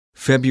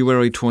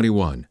February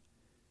 21.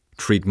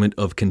 Treatment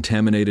of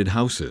contaminated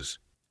houses.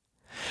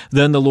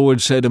 Then the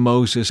Lord said to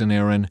Moses and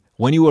Aaron,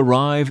 "When you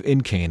arrive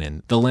in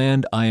Canaan, the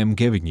land I am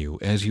giving you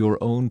as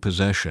your own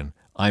possession,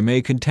 I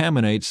may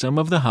contaminate some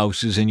of the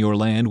houses in your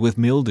land with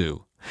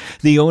mildew.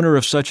 The owner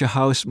of such a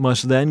house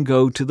must then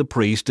go to the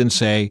priest and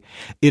say,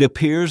 'It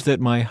appears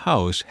that my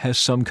house has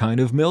some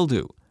kind of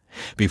mildew.'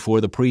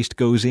 Before the priest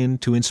goes in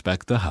to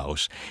inspect the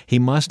house, he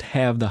must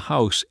have the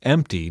house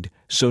emptied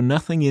so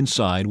nothing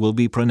inside will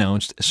be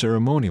pronounced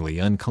ceremonially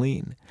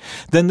unclean.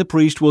 Then the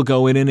priest will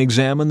go in and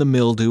examine the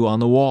mildew on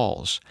the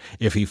walls.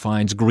 If he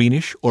finds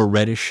greenish or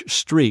reddish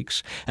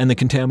streaks, and the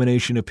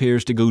contamination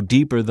appears to go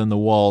deeper than the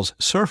wall's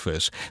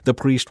surface, the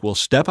priest will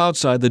step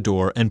outside the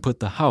door and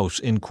put the house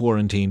in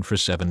quarantine for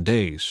 7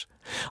 days.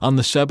 On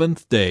the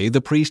 7th day,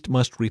 the priest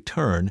must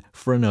return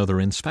for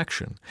another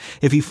inspection.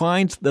 If he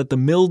finds that the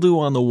mildew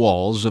on the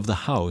walls of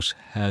the house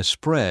has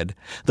spread,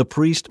 the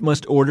priest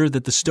must order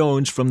that the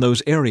stones from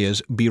those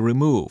areas be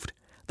removed.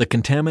 The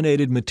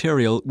contaminated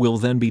material will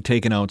then be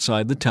taken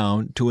outside the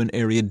town to an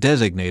area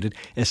designated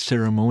as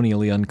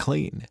ceremonially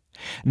unclean.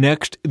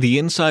 Next, the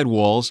inside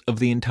walls of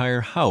the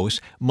entire house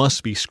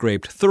must be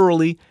scraped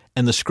thoroughly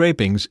and the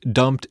scrapings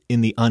dumped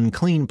in the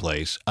unclean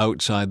place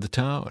outside the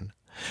town.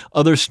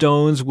 Other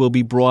stones will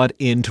be brought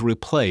in to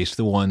replace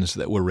the ones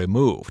that were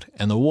removed,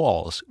 and the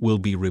walls will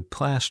be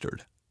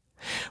replastered.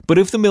 But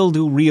if the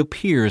mildew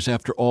reappears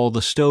after all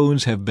the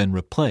stones have been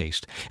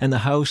replaced and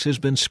the house has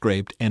been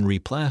scraped and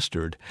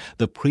replastered,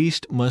 the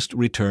priest must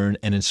return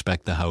and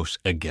inspect the house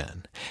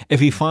again. If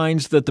he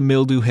finds that the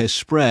mildew has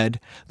spread,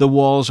 the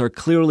walls are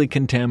clearly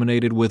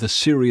contaminated with a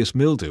serious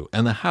mildew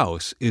and the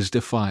house is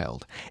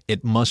defiled.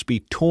 It must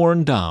be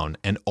torn down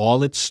and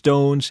all its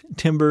stones,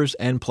 timbers,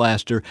 and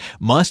plaster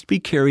must be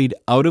carried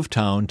out of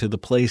town to the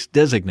place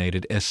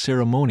designated as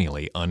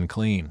ceremonially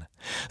unclean.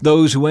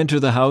 Those who enter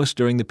the house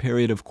during the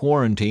period of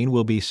quarantine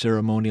will be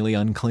ceremonially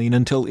unclean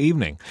until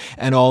evening,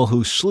 and all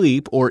who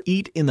sleep or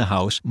eat in the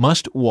house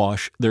must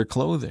wash their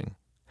clothing.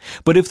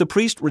 But if the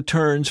priest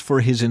returns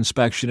for his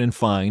inspection and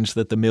finds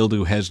that the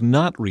mildew has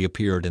not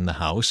reappeared in the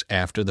house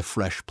after the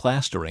fresh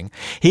plastering,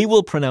 he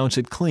will pronounce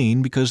it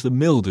clean because the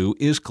mildew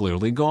is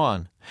clearly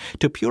gone.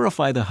 To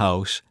purify the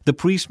house, the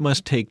priest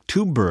must take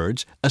 2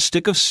 birds, a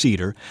stick of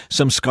cedar,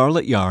 some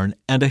scarlet yarn,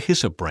 and a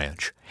hyssop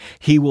branch.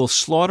 He will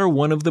slaughter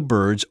one of the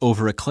birds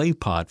over a clay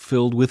pot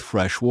filled with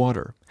fresh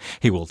water.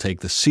 He will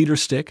take the cedar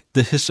stick,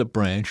 the hyssop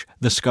branch,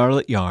 the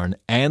scarlet yarn,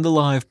 and the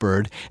live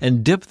bird,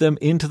 and dip them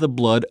into the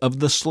blood of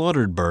the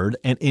slaughtered bird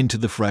and into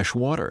the fresh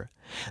water.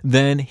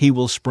 Then he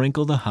will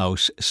sprinkle the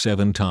house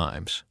 7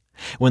 times.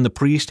 When the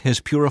priest has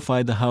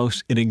purified the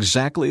house in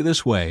exactly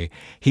this way,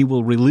 he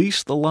will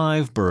release the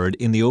live bird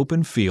in the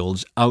open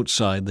fields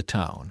outside the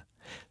town.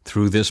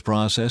 Through this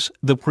process,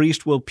 the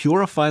priest will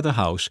purify the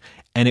house,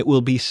 and it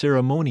will be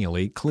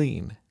ceremonially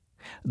clean.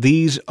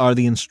 These are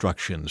the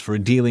instructions for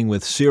dealing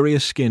with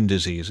serious skin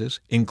diseases,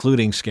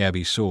 including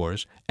scabby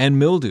sores, and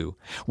mildew,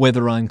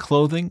 whether on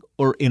clothing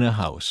or in a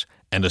house,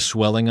 and a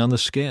swelling on the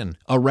skin,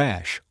 a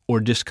rash, or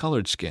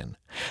discolored skin.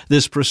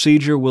 This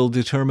procedure will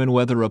determine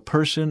whether a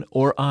person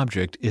or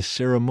object is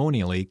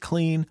ceremonially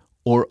clean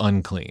or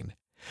unclean.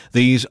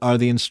 These are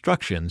the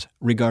instructions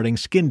regarding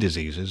skin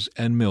diseases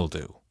and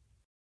mildew.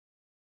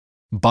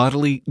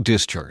 Bodily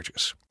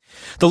discharges.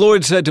 The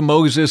Lord said to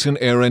Moses and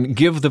Aaron,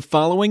 "Give the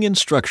following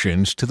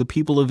instructions to the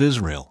people of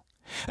Israel.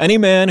 Any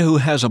man who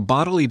has a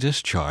bodily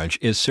discharge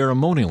is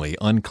ceremonially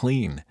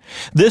unclean.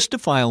 This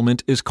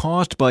defilement is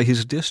caused by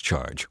his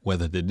discharge,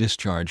 whether the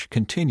discharge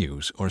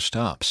continues or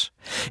stops.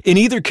 In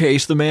either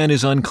case, the man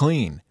is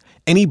unclean.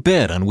 Any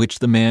bed on which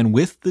the man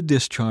with the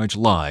discharge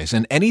lies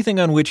and anything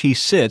on which he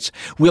sits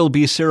will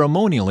be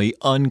ceremonially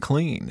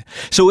unclean.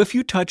 So if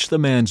you touch the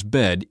man's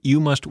bed, you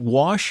must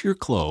wash your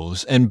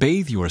clothes and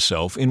bathe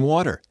yourself in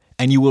water,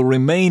 and you will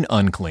remain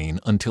unclean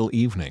until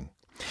evening.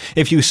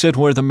 If you sit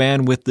where the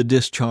man with the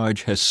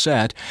discharge has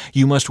sat,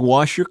 you must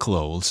wash your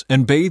clothes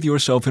and bathe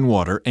yourself in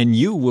water, and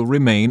you will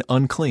remain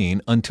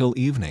unclean until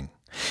evening.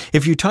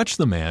 If you touch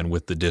the man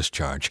with the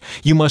discharge,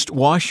 you must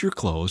wash your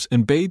clothes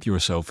and bathe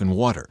yourself in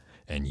water,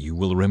 and you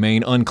will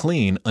remain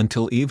unclean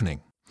until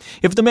evening.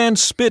 If the man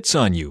spits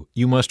on you,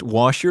 you must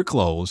wash your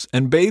clothes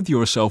and bathe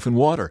yourself in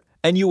water,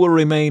 and you will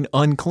remain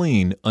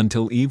unclean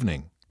until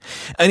evening.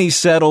 Any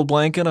saddle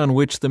blanket on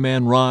which the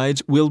man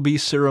rides will be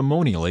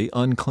ceremonially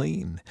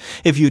unclean.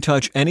 If you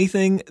touch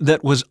anything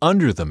that was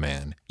under the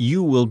man,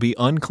 you will be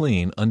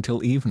unclean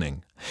until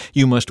evening.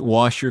 You must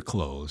wash your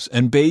clothes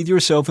and bathe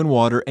yourself in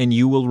water, and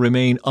you will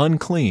remain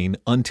unclean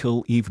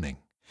until evening.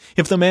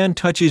 If the man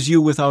touches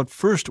you without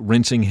first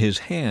rinsing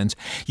his hands,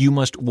 you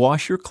must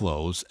wash your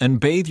clothes and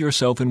bathe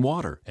yourself in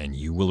water, and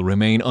you will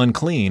remain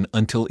unclean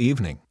until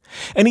evening.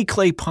 Any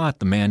clay pot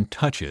the man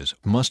touches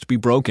must be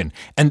broken,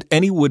 and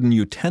any wooden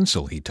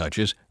utensil he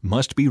touches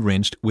must be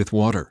rinsed with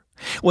water.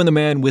 When the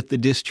man with the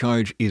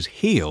discharge is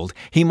healed,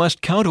 he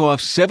must count off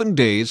 7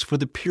 days for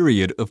the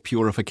period of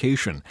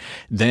purification.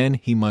 Then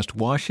he must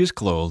wash his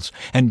clothes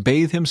and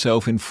bathe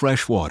himself in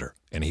fresh water,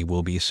 and he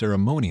will be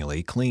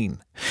ceremonially clean.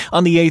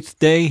 On the 8th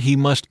day he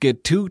must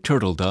get 2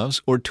 turtle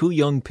doves or 2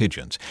 young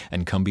pigeons,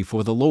 and come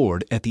before the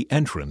Lord at the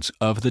entrance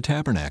of the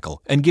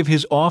tabernacle, and give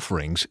his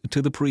offerings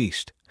to the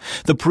priest.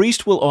 The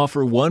priest will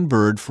offer 1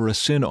 bird for a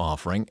sin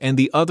offering and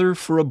the other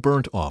for a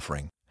burnt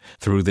offering.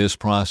 Through this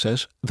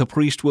process, the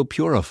priest will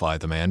purify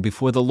the man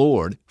before the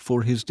Lord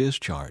for his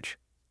discharge.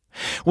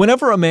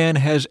 Whenever a man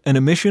has an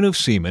emission of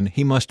semen,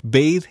 he must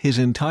bathe his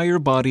entire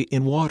body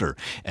in water,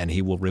 and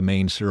he will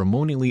remain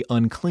ceremonially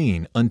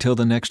unclean until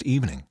the next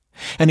evening.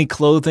 Any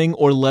clothing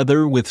or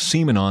leather with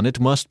semen on it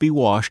must be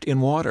washed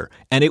in water,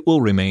 and it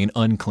will remain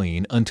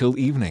unclean until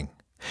evening.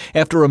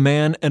 After a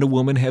man and a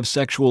woman have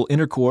sexual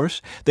intercourse,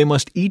 they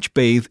must each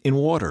bathe in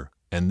water,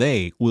 and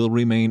they will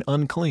remain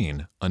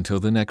unclean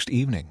until the next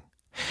evening.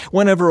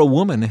 Whenever a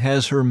woman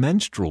has her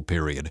menstrual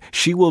period,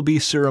 she will be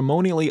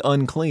ceremonially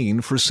unclean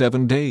for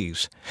 7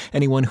 days.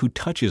 Anyone who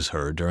touches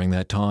her during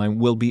that time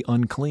will be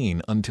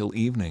unclean until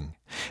evening.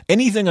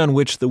 Anything on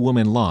which the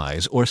woman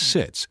lies or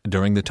sits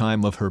during the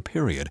time of her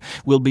period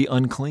will be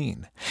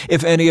unclean.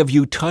 If any of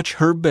you touch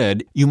her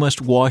bed, you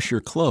must wash your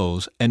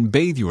clothes and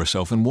bathe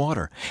yourself in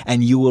water,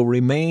 and you will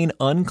remain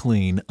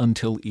unclean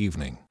until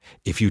evening.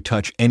 If you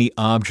touch any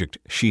object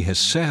she has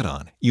sat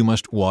on, you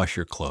must wash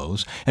your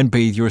clothes and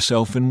bathe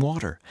yourself in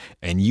water,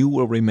 and you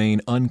will remain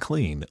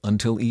unclean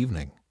until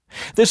evening.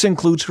 This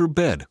includes her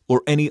bed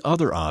or any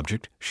other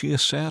object she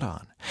has sat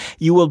on.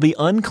 You will be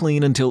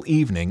unclean until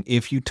evening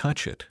if you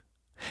touch it.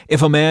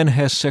 If a man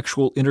has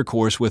sexual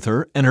intercourse with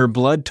her and her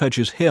blood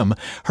touches him,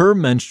 her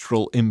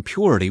menstrual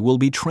impurity will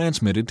be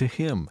transmitted to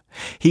him.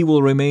 He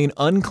will remain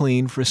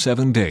unclean for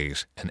 7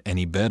 days, and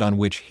any bed on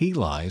which he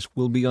lies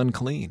will be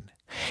unclean.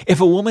 If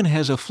a woman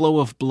has a flow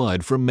of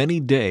blood for many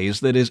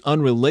days that is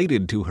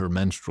unrelated to her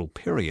menstrual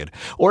period,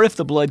 or if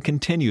the blood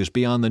continues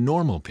beyond the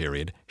normal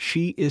period,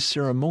 she is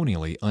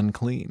ceremonially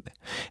unclean.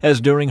 As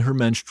during her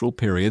menstrual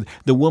period,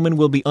 the woman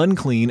will be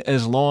unclean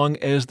as long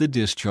as the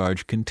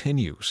discharge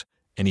continues.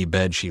 Any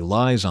bed she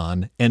lies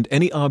on and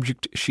any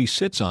object she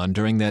sits on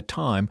during that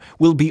time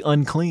will be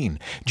unclean,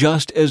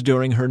 just as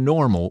during her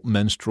normal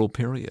menstrual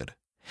period.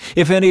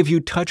 If any of you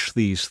touch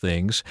these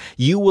things,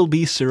 you will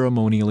be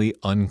ceremonially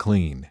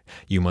unclean.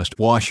 You must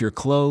wash your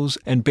clothes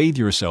and bathe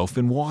yourself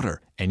in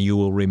water, and you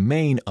will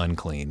remain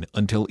unclean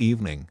until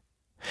evening.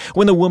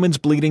 When the woman's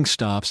bleeding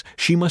stops,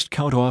 she must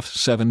count off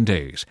 7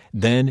 days.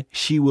 Then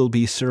she will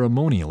be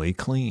ceremonially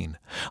clean.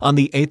 On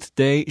the 8th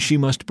day, she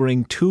must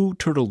bring 2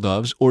 turtle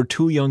doves or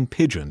 2 young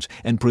pigeons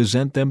and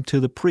present them to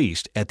the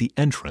priest at the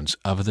entrance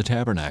of the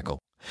tabernacle.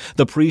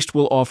 The priest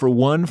will offer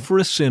 1 for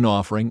a sin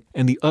offering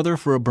and the other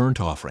for a burnt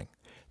offering.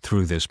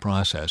 Through this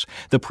process,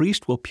 the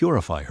priest will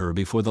purify her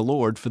before the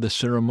Lord for the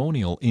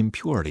ceremonial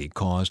impurity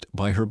caused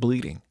by her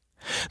bleeding.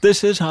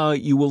 This is how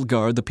you will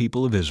guard the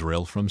people of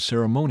Israel from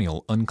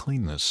ceremonial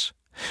uncleanness.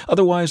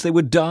 Otherwise they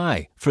would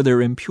die, for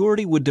their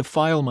impurity would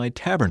defile my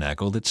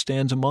tabernacle that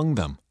stands among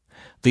them.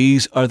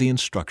 These are the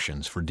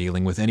instructions for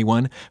dealing with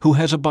anyone who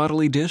has a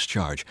bodily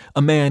discharge,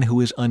 a man who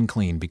is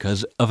unclean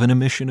because of an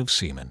emission of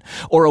semen,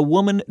 or a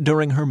woman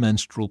during her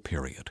menstrual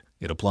period.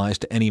 It applies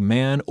to any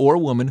man or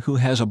woman who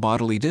has a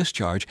bodily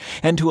discharge,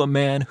 and to a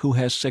man who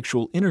has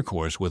sexual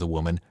intercourse with a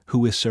woman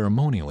who is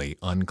ceremonially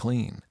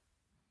unclean.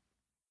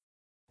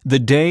 The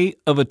Day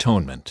of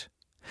Atonement.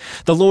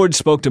 The Lord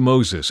spoke to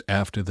Moses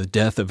after the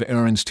death of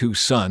Aaron's 2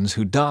 sons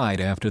who died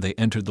after they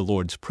entered the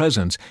Lord's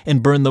presence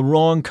and burned the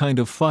wrong kind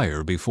of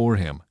fire before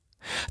him.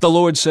 The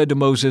Lord said to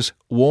Moses,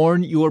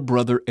 "Warn your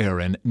brother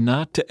Aaron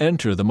not to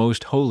enter the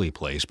most holy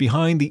place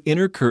behind the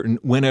inner curtain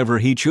whenever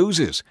he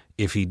chooses.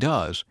 If he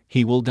does,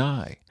 he will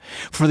die.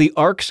 For the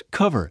ark's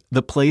cover,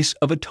 the place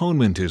of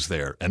atonement is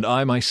there, and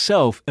I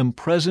myself am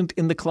present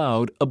in the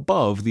cloud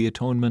above the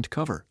atonement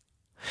cover."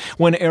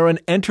 When Aaron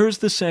enters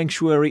the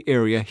sanctuary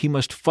area, he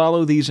must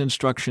follow these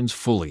instructions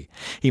fully.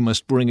 He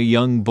must bring a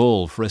young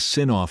bull for a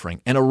sin offering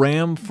and a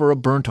ram for a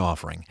burnt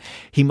offering.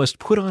 He must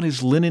put on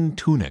his linen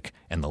tunic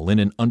and the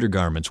linen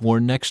undergarments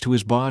worn next to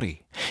his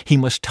body. He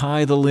must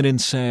tie the linen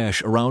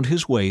sash around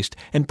his waist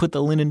and put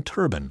the linen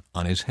turban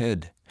on his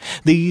head.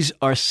 These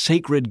are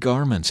sacred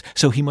garments,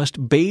 so he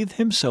must bathe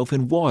himself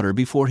in water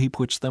before he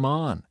puts them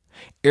on.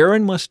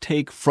 Aaron must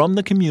take from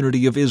the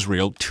community of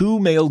Israel 2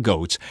 male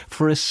goats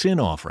for a sin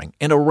offering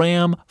and a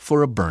ram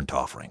for a burnt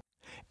offering.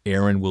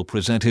 Aaron will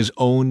present his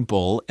own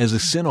bull as a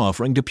sin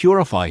offering to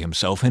purify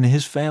himself and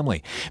his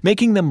family,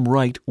 making them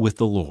right with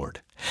the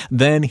Lord.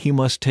 Then he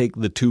must take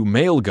the 2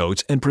 male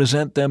goats and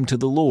present them to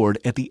the Lord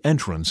at the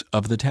entrance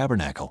of the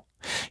tabernacle.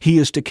 He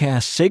is to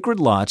cast sacred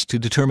lots to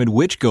determine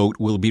which goat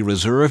will be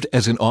reserved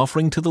as an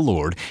offering to the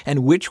Lord and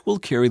which will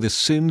carry the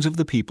sins of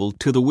the people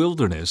to the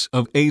wilderness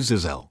of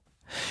Azazel.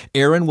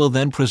 Aaron will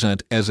then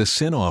present as a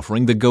sin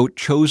offering the goat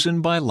chosen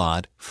by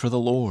lot for the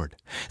Lord.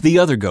 The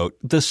other goat,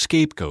 the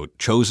scapegoat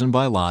chosen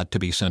by lot to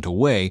be sent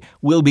away,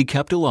 will be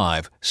kept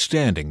alive,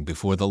 standing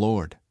before the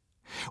Lord.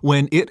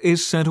 When it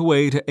is sent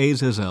away to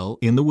Azazel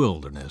in the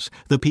wilderness,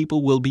 the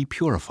people will be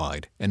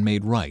purified and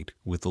made right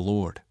with the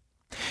Lord.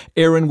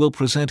 Aaron will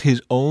present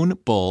his own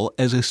bull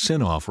as a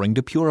sin offering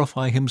to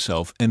purify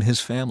himself and his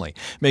family,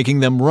 making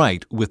them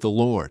right with the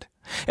Lord.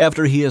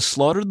 After he has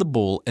slaughtered the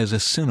bull as a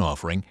sin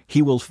offering,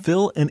 he will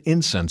fill an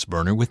incense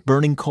burner with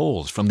burning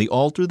coals from the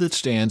altar that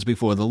stands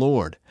before the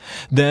Lord.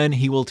 Then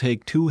he will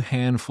take 2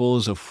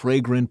 handfuls of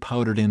fragrant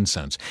powdered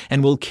incense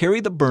and will carry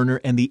the burner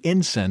and the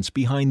incense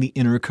behind the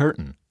inner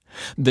curtain.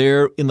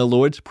 There, in the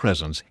Lord's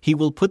presence, he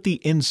will put the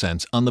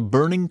incense on the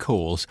burning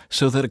coals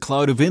so that a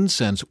cloud of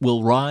incense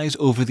will rise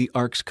over the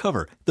ark's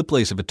cover, the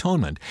place of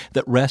atonement,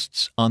 that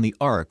rests on the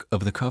ark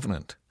of the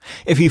covenant.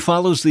 If he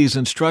follows these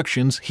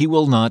instructions, he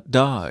will not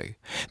die.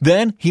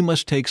 Then he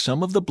must take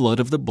some of the blood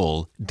of the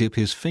bull, dip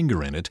his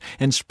finger in it,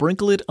 and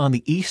sprinkle it on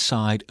the east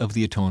side of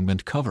the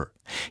atonement cover.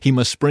 He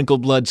must sprinkle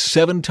blood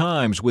 7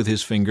 times with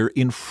his finger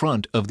in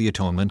front of the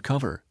atonement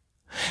cover.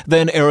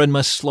 Then Aaron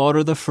must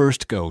slaughter the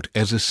first goat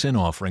as a sin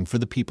offering for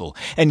the people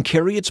and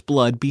carry its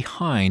blood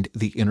behind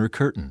the inner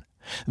curtain.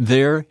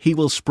 There he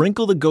will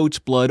sprinkle the goat's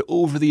blood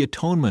over the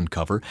atonement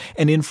cover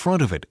and in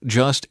front of it,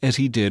 just as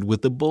he did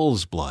with the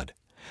bull's blood.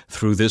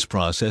 Through this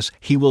process,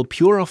 he will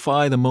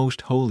purify the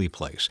most holy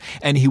place,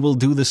 and he will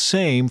do the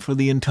same for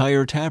the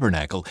entire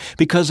tabernacle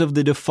because of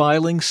the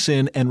defiling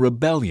sin and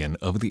rebellion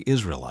of the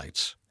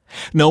Israelites.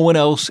 No one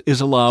else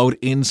is allowed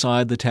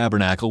inside the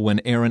tabernacle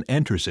when Aaron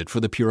enters it for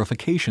the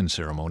purification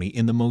ceremony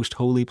in the most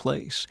holy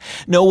place.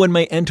 No one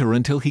may enter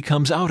until he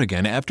comes out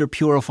again after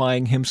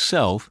purifying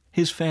himself,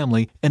 his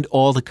family, and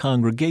all the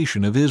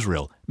congregation of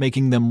Israel,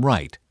 making them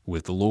right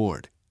with the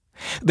Lord.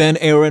 Then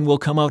Aaron will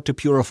come out to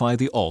purify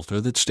the altar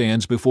that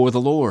stands before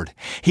the Lord.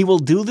 He will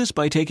do this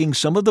by taking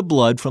some of the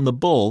blood from the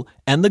bull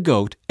and the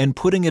goat and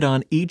putting it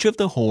on each of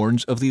the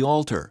horns of the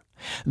altar.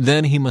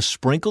 Then he must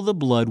sprinkle the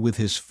blood with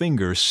his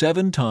finger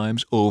 7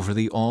 times over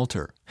the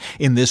altar.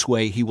 In this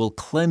way he will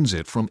cleanse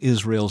it from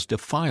Israel's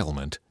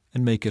defilement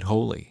and make it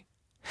holy.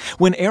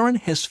 When Aaron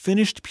has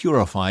finished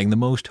purifying the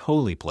most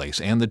holy place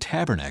and the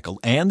tabernacle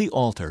and the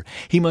altar,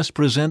 he must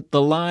present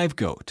the live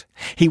goat.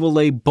 He will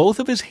lay both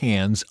of his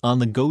hands on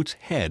the goat's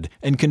head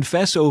and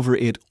confess over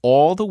it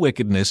all the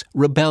wickedness,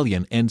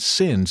 rebellion, and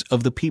sins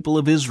of the people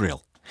of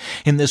Israel.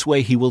 In this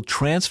way he will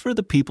transfer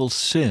the people's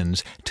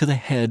sins to the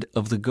head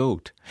of the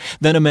goat.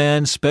 Then a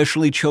man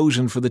specially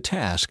chosen for the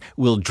task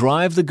will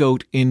drive the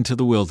goat into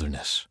the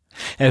wilderness.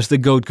 As the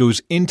goat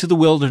goes into the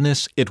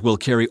wilderness, it will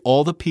carry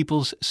all the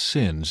people's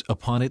sins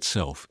upon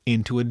itself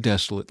into a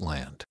desolate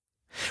land.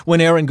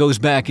 When Aaron goes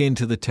back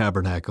into the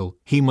tabernacle,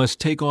 he must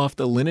take off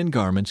the linen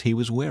garments he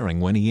was wearing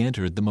when he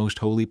entered the most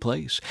holy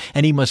place,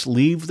 and he must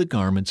leave the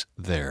garments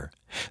there.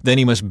 Then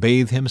he must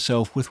bathe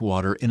himself with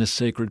water in a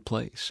sacred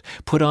place,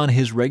 put on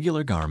his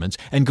regular garments,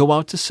 and go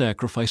out to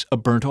sacrifice a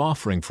burnt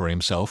offering for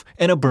himself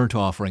and a burnt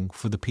offering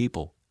for the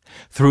people.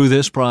 Through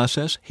this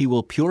process, he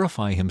will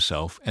purify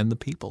himself and the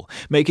people,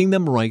 making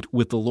them right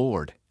with the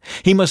Lord.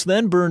 He must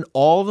then burn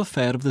all the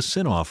fat of the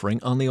sin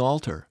offering on the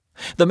altar.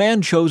 The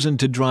man chosen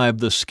to drive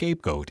the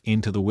scapegoat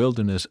into the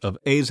wilderness of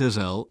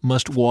Azazel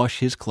must wash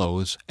his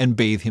clothes and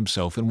bathe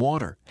himself in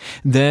water.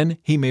 Then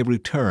he may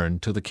return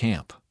to the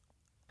camp.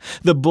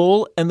 The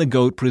bull and the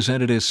goat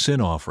presented as sin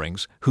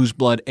offerings, whose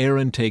blood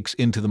Aaron takes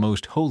into the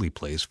most holy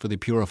place for the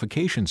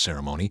purification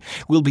ceremony,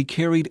 will be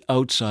carried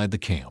outside the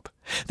camp.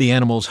 The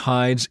animal's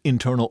hides,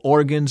 internal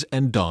organs,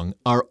 and dung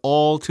are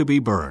all to be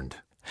burned.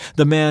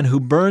 The man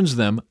who burns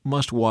them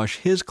must wash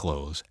his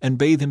clothes and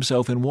bathe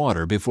himself in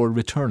water before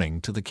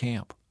returning to the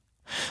camp.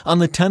 On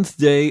the 10th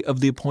day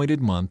of the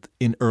appointed month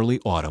in early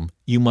autumn,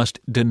 you must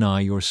deny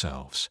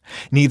yourselves.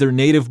 Neither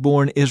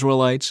native-born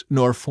Israelites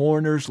nor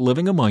foreigners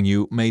living among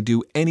you may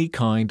do any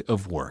kind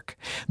of work.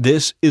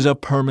 This is a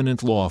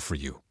permanent law for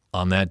you.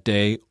 On that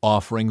day,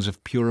 offerings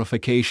of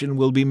purification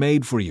will be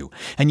made for you,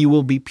 and you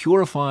will be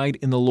purified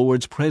in the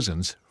Lord's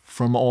presence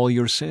from all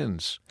your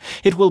sins.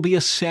 It will be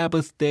a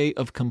Sabbath day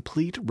of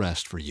complete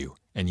rest for you,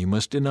 and you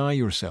must deny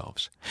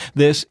yourselves.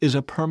 This is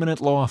a permanent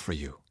law for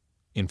you.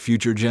 In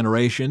future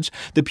generations,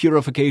 the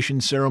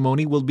purification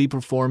ceremony will be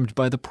performed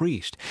by the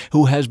priest,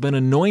 who has been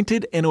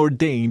anointed and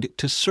ordained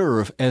to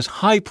serve as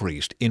high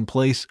priest in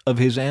place of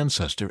his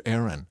ancestor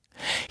Aaron.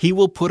 He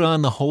will put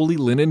on the holy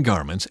linen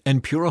garments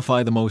and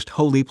purify the most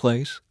holy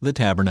place, the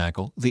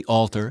tabernacle, the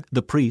altar,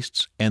 the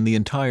priests, and the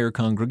entire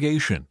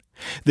congregation.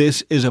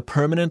 This is a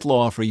permanent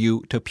law for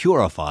you to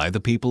purify the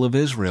people of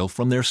Israel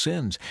from their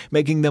sins,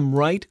 making them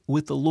right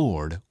with the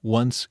Lord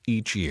once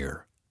each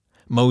year.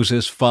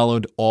 Moses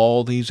followed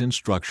all these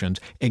instructions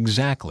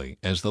exactly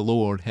as the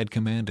Lord had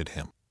commanded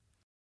him.